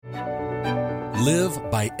Live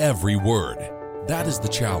by every word. That is the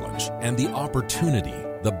challenge and the opportunity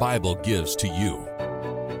the Bible gives to you.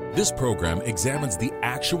 This program examines the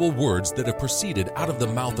actual words that have proceeded out of the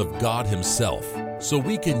mouth of God Himself, so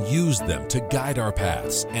we can use them to guide our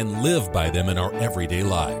paths and live by them in our everyday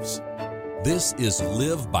lives. This is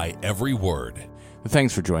Live by Every Word.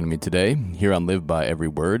 Thanks for joining me today here on Live by Every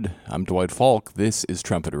Word. I'm Dwight Falk. This is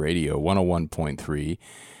Trumpet Radio 101.3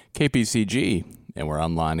 KPCG, and we're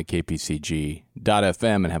online at kpcg.fm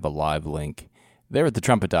and have a live link there at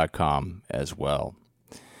thetrumpet.com as well.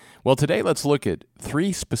 Well, today let's look at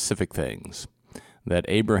three specific things that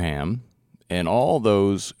Abraham and all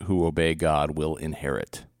those who obey God will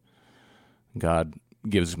inherit. God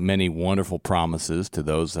gives many wonderful promises to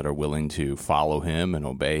those that are willing to follow Him and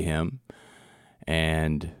obey Him.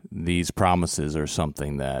 And these promises are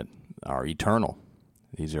something that are eternal.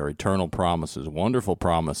 These are eternal promises, wonderful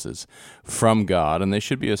promises from God, and they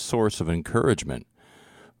should be a source of encouragement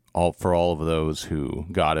for all of those who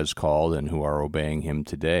God has called and who are obeying Him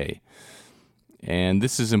today. And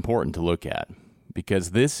this is important to look at,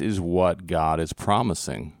 because this is what God is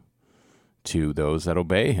promising to those that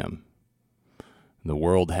obey Him. The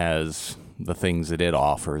world has the things that it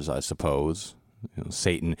offers, I suppose.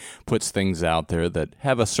 Satan puts things out there that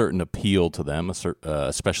have a certain appeal to them,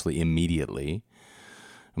 especially immediately.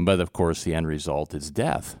 But, of course, the end result is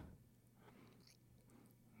death.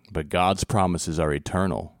 But God's promises are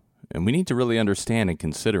eternal, and we need to really understand and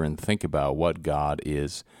consider and think about what God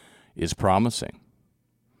is promising.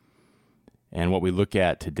 And what we look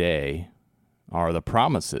at today are the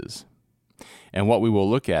promises. And what we will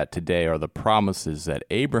look at today are the promises that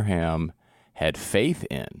Abraham had faith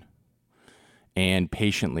in and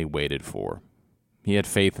patiently waited for. He had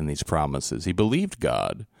faith in these promises. He believed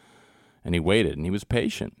God, and he waited, and he was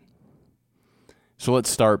patient. So let's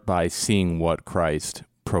start by seeing what Christ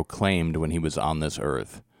proclaimed when he was on this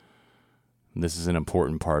earth. This is an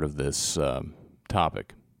important part of this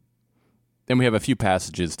topic. Then we have a few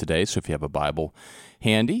passages today, so if you have a Bible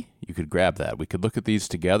handy, you could grab that. We could look at these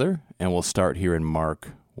together, and we'll start here in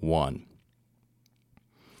Mark 1.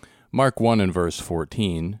 Mark 1 and verse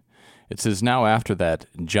 14, it says, "Now after that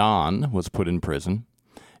John was put in prison,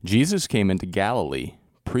 Jesus came into Galilee,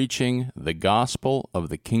 preaching the gospel of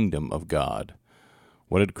the kingdom of God."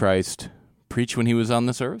 What did Christ preach when he was on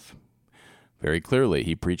this earth? Very clearly,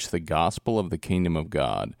 he preached the gospel of the kingdom of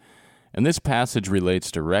God. And this passage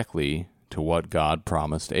relates directly to what God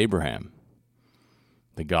promised Abraham.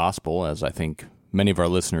 The gospel, as I think many of our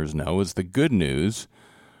listeners know, is the good news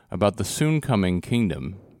about the soon-coming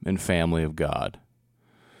kingdom and family of God.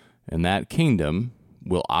 And that kingdom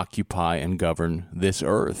will occupy and govern this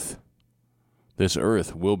earth. This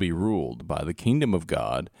earth will be ruled by the kingdom of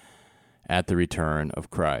God at the return of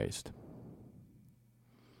Christ.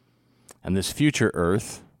 And this future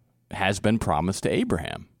earth has been promised to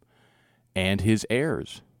Abraham and his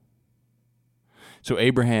heirs. So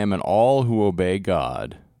Abraham and all who obey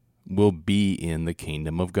God will be in the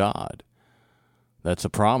kingdom of God. That's a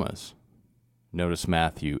promise. Notice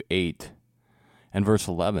Matthew 8 and verse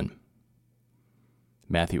 11.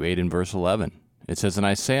 Matthew 8 and verse 11. It says, "And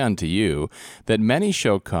I say unto you, that many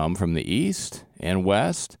shall come from the east and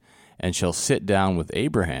west, and shall sit down with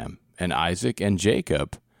Abraham and Isaac and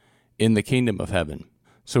Jacob in the kingdom of heaven."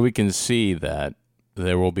 So we can see that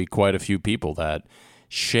there will be quite a few people that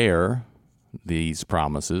share these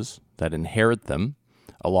promises, that inherit them,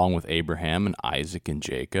 along with Abraham and Isaac and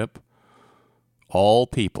Jacob, all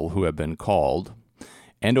people who have been called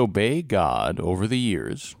and obey God over the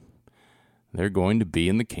years. They're going to be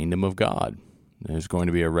in the kingdom of God. There's going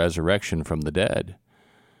to be a resurrection from the dead.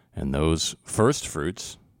 And those first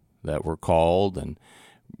fruits that were called and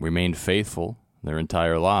remained faithful their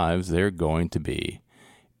entire lives, they're going to be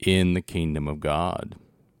in the kingdom of God.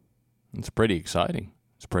 It's pretty exciting.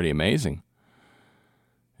 It's pretty amazing.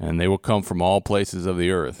 And they will come from all places of the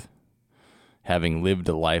earth, having lived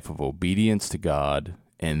a life of obedience to God,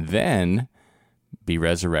 and then be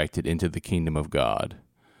resurrected into the kingdom of God.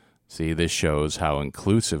 See, this shows how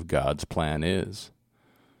inclusive God's plan is.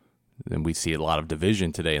 And we see a lot of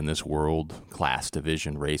division today in this world, class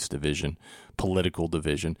division, race division, political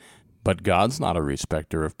division. But God's not a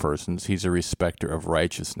respecter of persons. He's a respecter of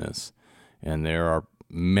righteousness. And there are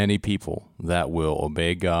many people that will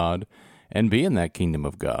obey God and be in that kingdom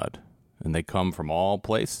of God. And they come from all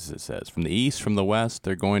places, it says. From the east, from the west,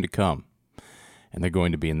 they're going to come. And they're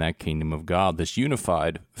going to be in that kingdom of God, this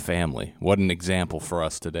unified family. What an example for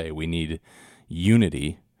us today. We need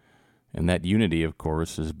unity, and that unity, of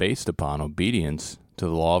course, is based upon obedience to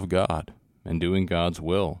the law of God and doing God's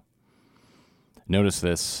will. Notice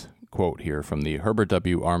this quote here from the Herbert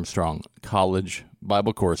W. Armstrong College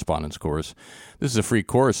Bible Correspondence Course. This is a free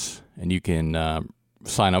course, and you can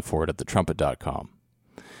sign up for it at thetrumpet.com.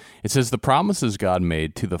 It says, the promises God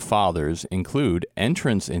made to the fathers include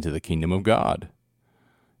entrance into the kingdom of God.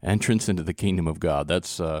 Entrance into the kingdom of God.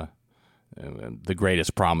 That's the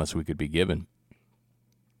greatest promise we could be given.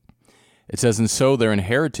 It says, and so their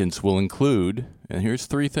inheritance will include, and here's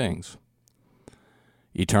three things: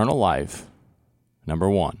 eternal life, number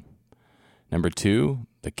one. Number two,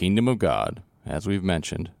 the kingdom of God, as we've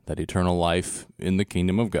mentioned, that eternal life in the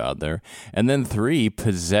kingdom of God there. And then three,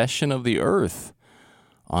 possession of the earth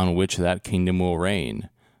on which that kingdom will reign,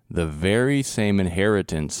 the very same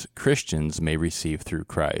inheritance Christians may receive through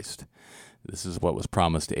Christ. This is what was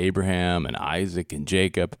promised to Abraham and Isaac and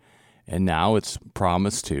Jacob, and now it's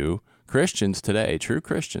promised to Christians today, true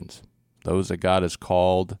Christians, those that God has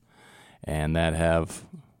called and that have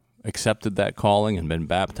accepted that calling and been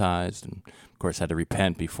baptized, and of course had to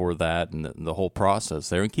repent before that, and the whole process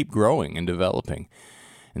there, and keep growing and developing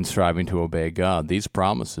and striving to obey God. These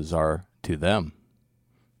promises are to them.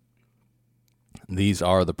 These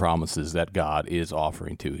are the promises that God is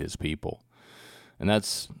offering to his people. And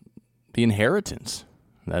that's the inheritance.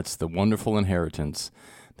 That's the wonderful inheritance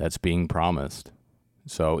that's being promised.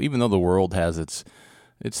 So even though the world has its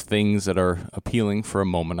things that are appealing for a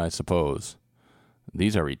moment, I suppose,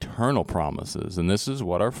 these are eternal promises, and this is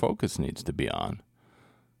what our focus needs to be on.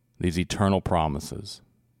 These eternal promises.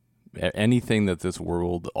 Anything that this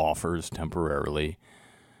world offers temporarily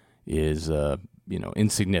is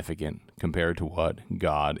insignificant compared to what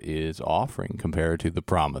God is offering, compared to the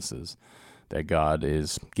promises that God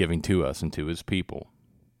is giving to us and to his people.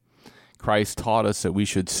 Christ taught us that we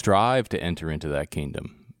should strive to enter into that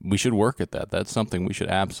kingdom. We should work at that. That's something we should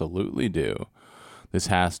absolutely do. This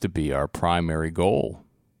has to be our primary goal.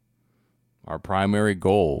 Our primary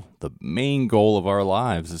goal, the main goal of our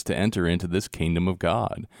lives, is to enter into this kingdom of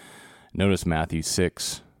God. Notice Matthew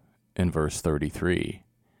 6 and verse 33.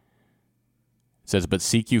 It says, but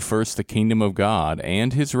seek you first the kingdom of God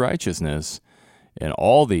and his righteousness, and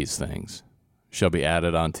all these things shall be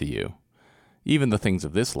added unto you. Even the things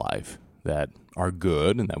of this life that are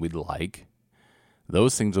good and that we'd like,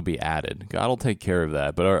 those things will be added. God will take care of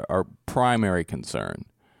that. But our primary concern,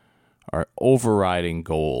 our overriding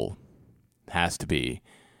goal, has to be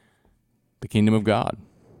the kingdom of God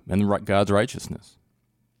and God's righteousness.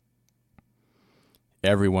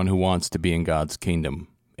 Everyone who wants to be in God's kingdom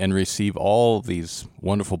and receive all these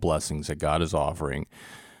wonderful blessings that God is offering,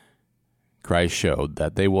 Christ showed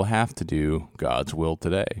that they will have to do God's will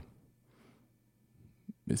today.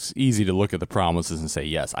 It's easy to look at the promises and say,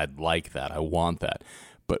 yes, I'd like that, I want that.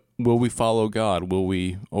 But will we follow God? Will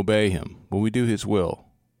we obey him? Will we do his will?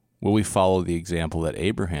 Will we follow the example that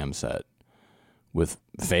Abraham set with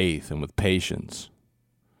faith and with patience?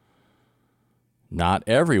 Not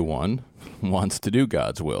everyone wants to do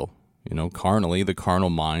God's will. Carnally, the carnal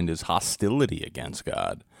mind is hostility against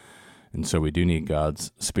God. And so we do need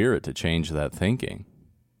God's Spirit to change that thinking.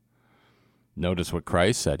 Notice what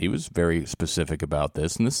Christ said. He was very specific about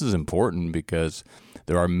this, and this is important because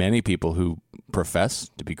there are many people who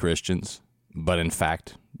profess to be Christians, but in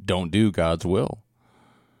fact don't do God's will.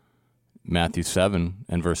 Matthew 7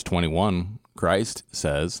 and verse 21, Christ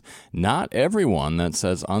says, not everyone that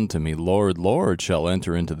says unto me, Lord, Lord, shall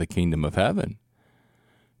enter into the kingdom of heaven,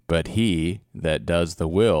 but he that does the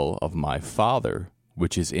will of my Father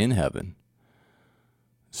which is in heaven.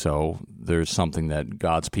 So there's something that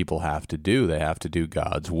God's people have to do. They have to do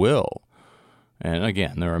God's will. And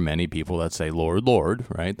again, there are many people that say, Lord, Lord,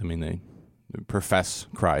 right? I mean, they profess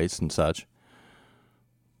Christ and such,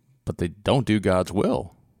 but they don't do God's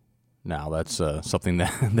will. Now, that's something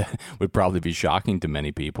that would probably be shocking to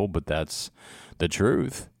many people, but that's the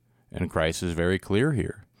truth. And Christ is very clear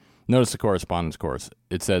here. Notice the correspondence course.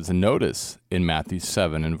 It says, notice in Matthew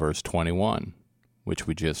 7 and verse 21, which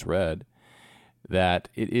we just read, that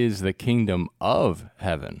it is the kingdom of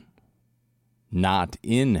heaven, not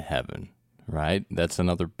in heaven, right? That's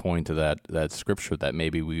another point to that scripture that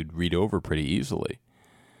maybe we'd read over pretty easily.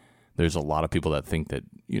 There's a lot of people that think that,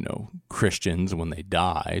 Christians, when they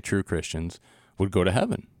die, true Christians, would go to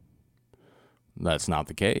heaven. That's not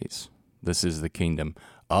the case. This is the kingdom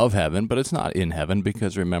of heaven, but it's not in heaven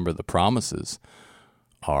because, remember, the promises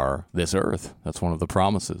are this earth. That's one of the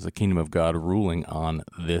promises, the kingdom of God ruling on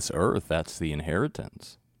this earth. That's the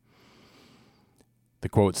inheritance. The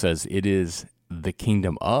quote says, it is the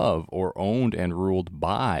kingdom of or owned and ruled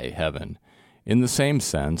by heaven, in the same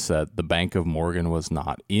sense that the Bank of Morgan was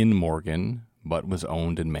not in Morgan, but was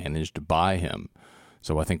owned and managed by him.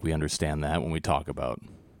 So I think we understand that when we talk about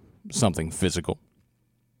something physical.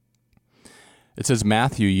 It says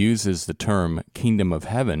Matthew uses the term kingdom of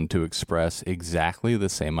heaven to express exactly the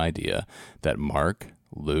same idea that Mark,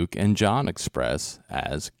 Luke, and John express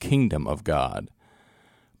as kingdom of God.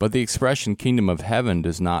 But the expression kingdom of heaven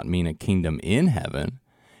does not mean a kingdom in heaven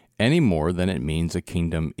any more than it means a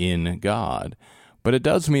kingdom in God. But it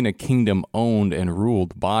does mean a kingdom owned and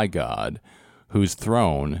ruled by God, whose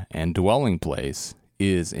throne and dwelling place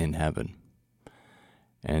is in heaven.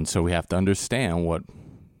 And so we have to understand what,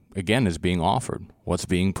 again, is being offered, what's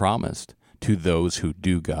being promised to those who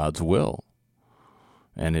do God's will.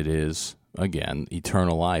 And it is, again,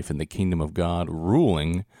 eternal life in the kingdom of God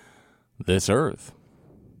ruling this earth.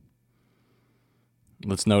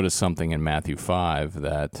 Let's notice something in Matthew 5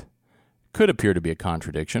 that could appear to be a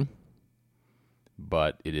contradiction,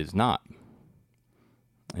 but it is not.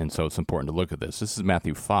 And so it's important to look at this. This is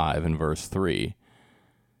Matthew 5 and verse 3,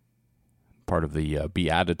 part of the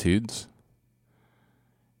Beatitudes.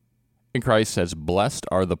 And Christ says, "Blessed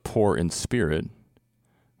are the poor in spirit,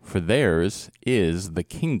 for theirs is the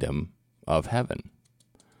kingdom of heaven."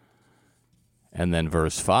 And then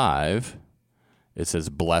verse 5, it says,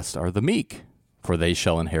 "Blessed are the meek, for they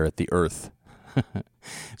shall inherit the earth."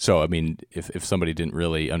 So, I mean, if somebody didn't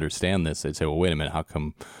really understand this, they'd say, well, wait a minute, how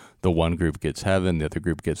come the one group gets heaven, the other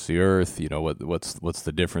group gets the earth? You know, what's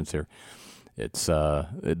the difference here? It's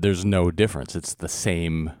there's no difference. It's the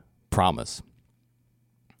same promise.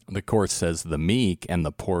 The Course says the meek and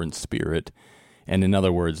the poor in spirit, and in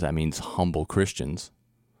other words, that means humble Christians,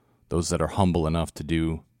 those that are humble enough to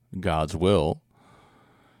do God's will,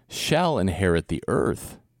 shall inherit the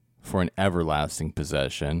earth for an everlasting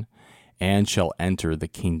possession, and shall enter the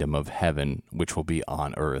kingdom of heaven, which will be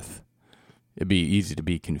on earth. It'd be easy to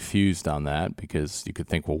be confused on that, because you could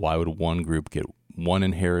think, well, why would one group get one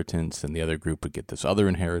inheritance and the other group would get this other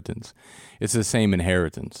inheritance? It's the same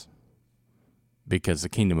inheritance, because the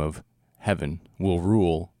kingdom of heaven will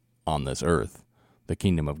rule on this earth. The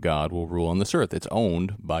kingdom of God will rule on this earth. It's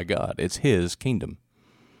owned by God. It's his kingdom.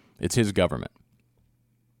 It's his government.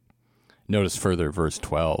 Notice further verse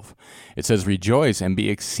 12. It says, "Rejoice and be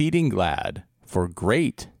exceeding glad, for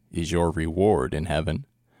great is your reward in heaven.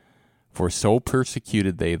 For so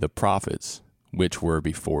persecuted they the prophets which were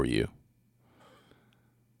before you."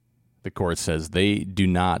 The Course says they do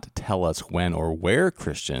not tell us when or where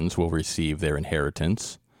Christians will receive their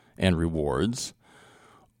inheritance and rewards,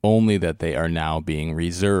 only that they are now being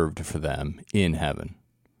reserved for them in heaven.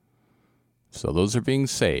 So those are being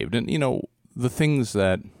saved. And, you know, the things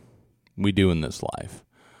that we do in this life,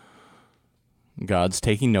 God's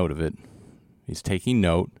taking note of it. He's taking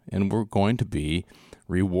note, and we're going to be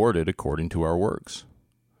rewarded according to our works.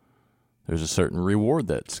 There's a certain reward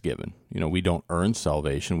that's given. You know, we don't earn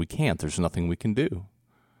salvation. We can't. There's nothing we can do.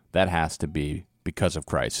 That has to be because of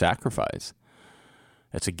Christ's sacrifice.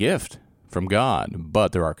 It's a gift from God,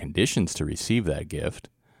 but there are conditions to receive that gift: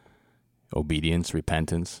 obedience,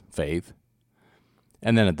 repentance, faith.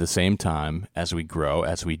 And then at the same time, as we grow,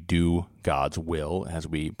 as we do God's will, as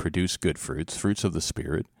we produce good fruits of the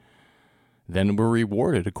Spirit, then we're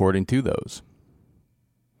rewarded according to those.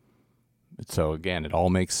 So again, it all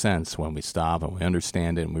makes sense when we stop and we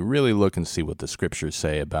understand it and we really look and see what the Scriptures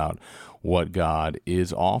say about what God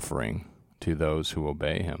is offering to those who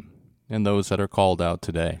obey him and those that are called out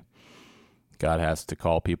today. God has to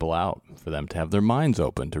call people out for them to have their minds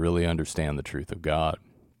open to really understand the truth of God.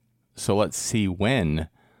 So let's see when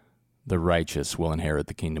the righteous will inherit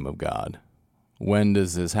the kingdom of God. When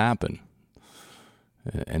does this happen?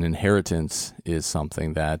 An inheritance is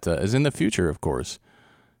something that is in the future, of course.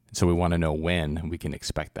 So we want to know when we can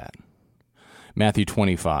expect that. Matthew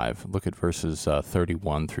 25, look at verses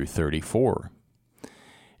 31 through 34.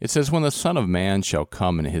 It says, "When the Son of Man shall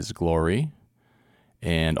come in his glory,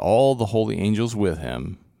 and all the holy angels with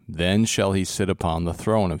him, then shall he sit upon the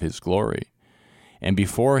throne of his glory. And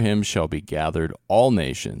before him shall be gathered all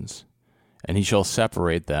nations, and he shall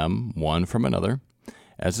separate them one from another,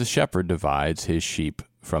 as the shepherd divides his sheep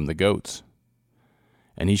from the goats.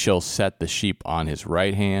 And he shall set the sheep on his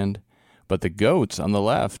right hand, but the goats on the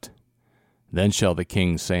left. Then shall the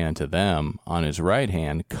king say unto them on his right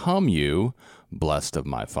hand, Come you, blessed of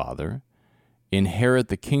my Father, inherit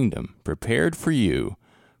the kingdom prepared for you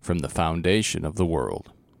from the foundation of the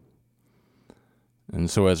world."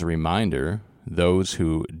 And so as a reminder, those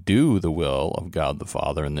who do the will of God the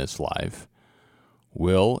Father in this life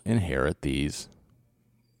will inherit these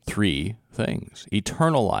three things: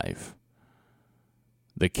 eternal life,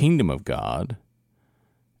 the kingdom of God,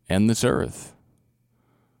 and this earth.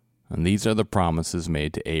 And these are the promises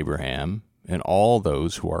made to Abraham and all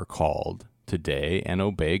those who are called today and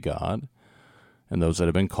obey God, and those that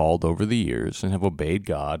have been called over the years and have obeyed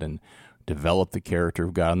God and develop the character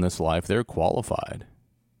of God in this life, they're qualified.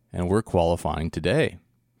 And we're qualifying today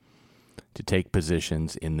to take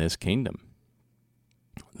positions in this kingdom.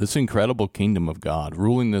 This incredible kingdom of God,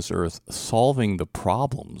 ruling this earth, solving the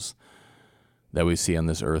problems that we see on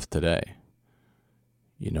this earth today.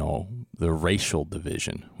 You know, the racial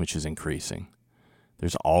division, which is increasing.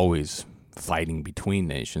 There's always fighting between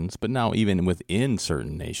nations, but now even within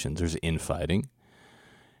certain nations, there's infighting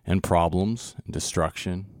and problems, and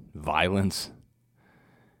destruction, violence,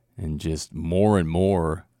 and just more and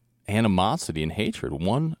more animosity and hatred,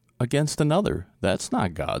 one against another. That's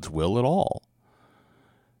not God's will at all.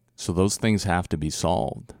 So those things have to be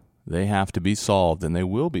solved. They have to be solved, and they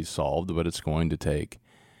will be solved, but it's going to take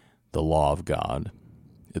the law of God.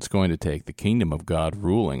 It's going to take the kingdom of God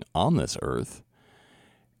ruling on this earth,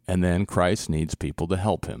 and then Christ needs people to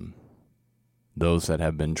help him, those that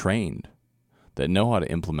have been trained, that know how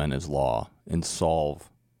to implement his law and solve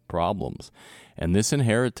problems. And this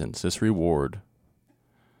inheritance, this reward,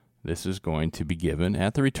 this is going to be given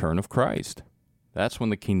at the return of Christ. That's when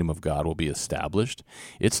the kingdom of God will be established.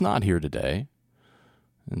 It's not here today.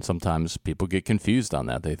 And sometimes people get confused on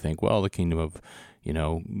that. They think, well, the kingdom of,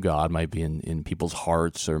 God might be in people's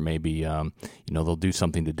hearts, or maybe, they'll do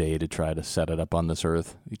something today to try to set it up on this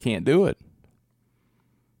earth. You can't do it.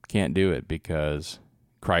 Can't do it because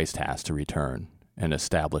Christ has to return and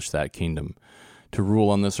establish that kingdom to rule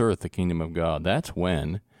on this earth, the kingdom of God. That's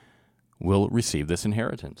when we'll receive this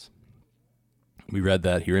inheritance. We read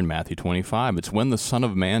that here in Matthew 25. It's when the Son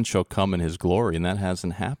of Man shall come in his glory, and that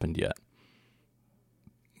hasn't happened yet.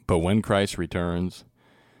 But when Christ returns,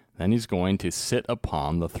 then he's going to sit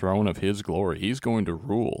upon the throne of his glory. He's going to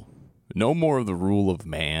rule. No more of the rule of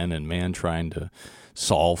man and man trying to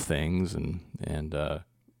solve things and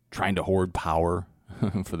trying to hoard power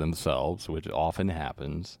for themselves, which often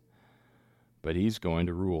happens. But he's going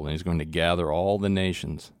to rule, and he's going to gather all the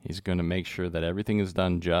nations. He's going to make sure that everything is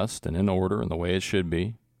done just and in order and the way it should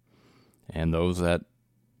be. And those that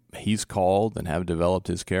he's called and have developed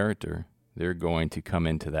his character, they're going to come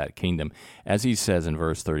into that kingdom. As he says in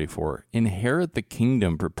verse 34, inherit the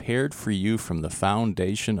kingdom prepared for you from the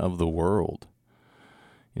foundation of the world.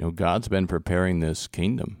 God's been preparing this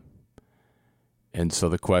kingdom. And so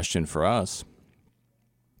the question for us,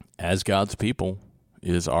 as God's people,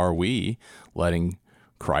 is, are we letting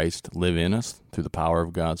Christ live in us through the power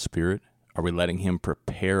of God's Spirit? Are we letting him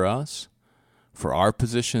prepare us for our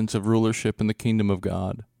positions of rulership in the kingdom of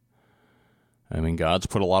God? I mean, God's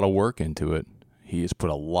put a lot of work into it. He has put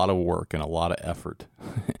a lot of work and a lot of effort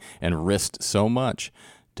and risked so much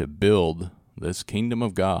to build this kingdom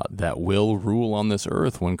of God that will rule on this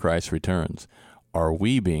earth when Christ returns. Are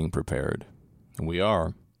we being prepared? And we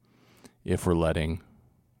are, if we're letting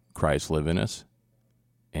Christ live in us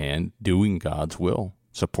and doing God's will,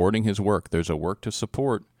 supporting his work. There's a work to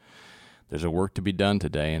support. There's a work to be done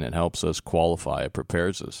today, and it helps us qualify. It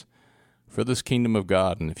prepares us for this kingdom of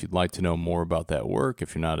God. And if you'd like to know more about that work,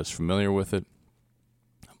 if you're not as familiar with it,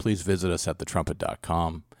 please visit us at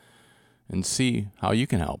thetrumpet.com and see how you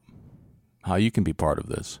can help, how you can be part of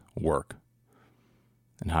this work,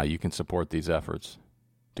 and how you can support these efforts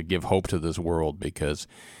to give hope to this world. Because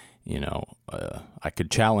I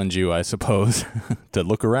could challenge you, I suppose, to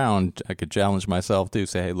look around. I could challenge myself too,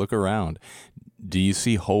 say, hey, look around. Do you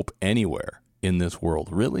see hope anywhere in this world?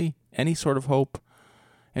 Really? Any sort of hope?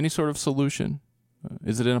 Any sort of solution?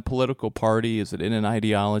 Is it in a political party? Is it in an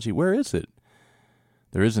ideology? Where is it?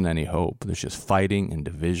 There isn't any hope. There's just fighting and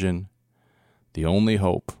division. The only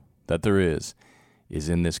hope that there is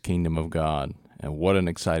in this kingdom of God. And what an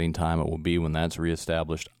exciting time it will be when that's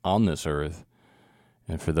reestablished on this earth.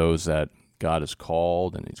 And for those that God has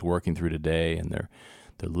called and he's working through today, and they're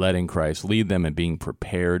letting Christ lead them and being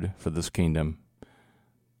prepared for this kingdom,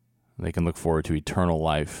 they can look forward to eternal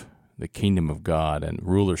life, the kingdom of God and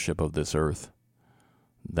rulership of this earth.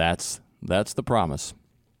 That's the promise.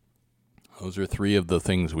 Those are three of the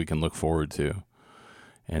things we can look forward to.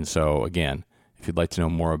 And so, again, if you'd like to know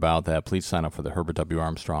more about that, please sign up for the Herbert W.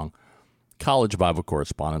 Armstrong College Bible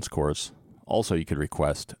Correspondence Course. Also, you could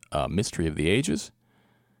request Mystery of the Ages,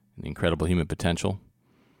 The Incredible Human Potential,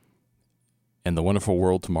 and The Wonderful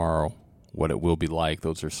World Tomorrow, What It Will Be Like.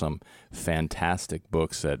 Those are some fantastic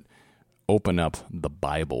books that open up the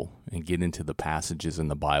Bible and get into the passages in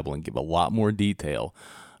the Bible and give a lot more detail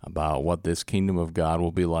about what this kingdom of God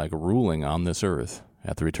will be like ruling on this earth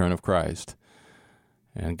at the return of Christ.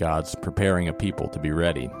 And God's preparing a people to be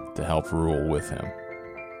ready to help rule with him.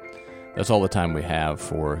 That's all the time we have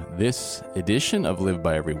for this edition of Live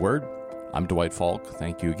by Every Word. I'm Dwight Falk.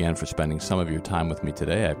 Thank you again for spending some of your time with me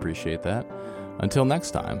today. I appreciate that. Until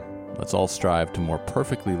next time, let's all strive to more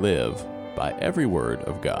perfectly live by every word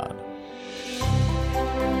of God.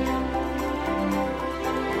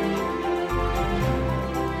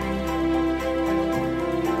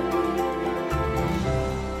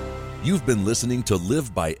 You've been listening to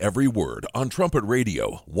Live by Every Word on Trumpet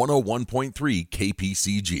Radio 101.3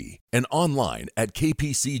 KPCG and online at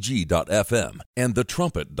kpcg.fm and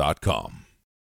thetrumpet.com.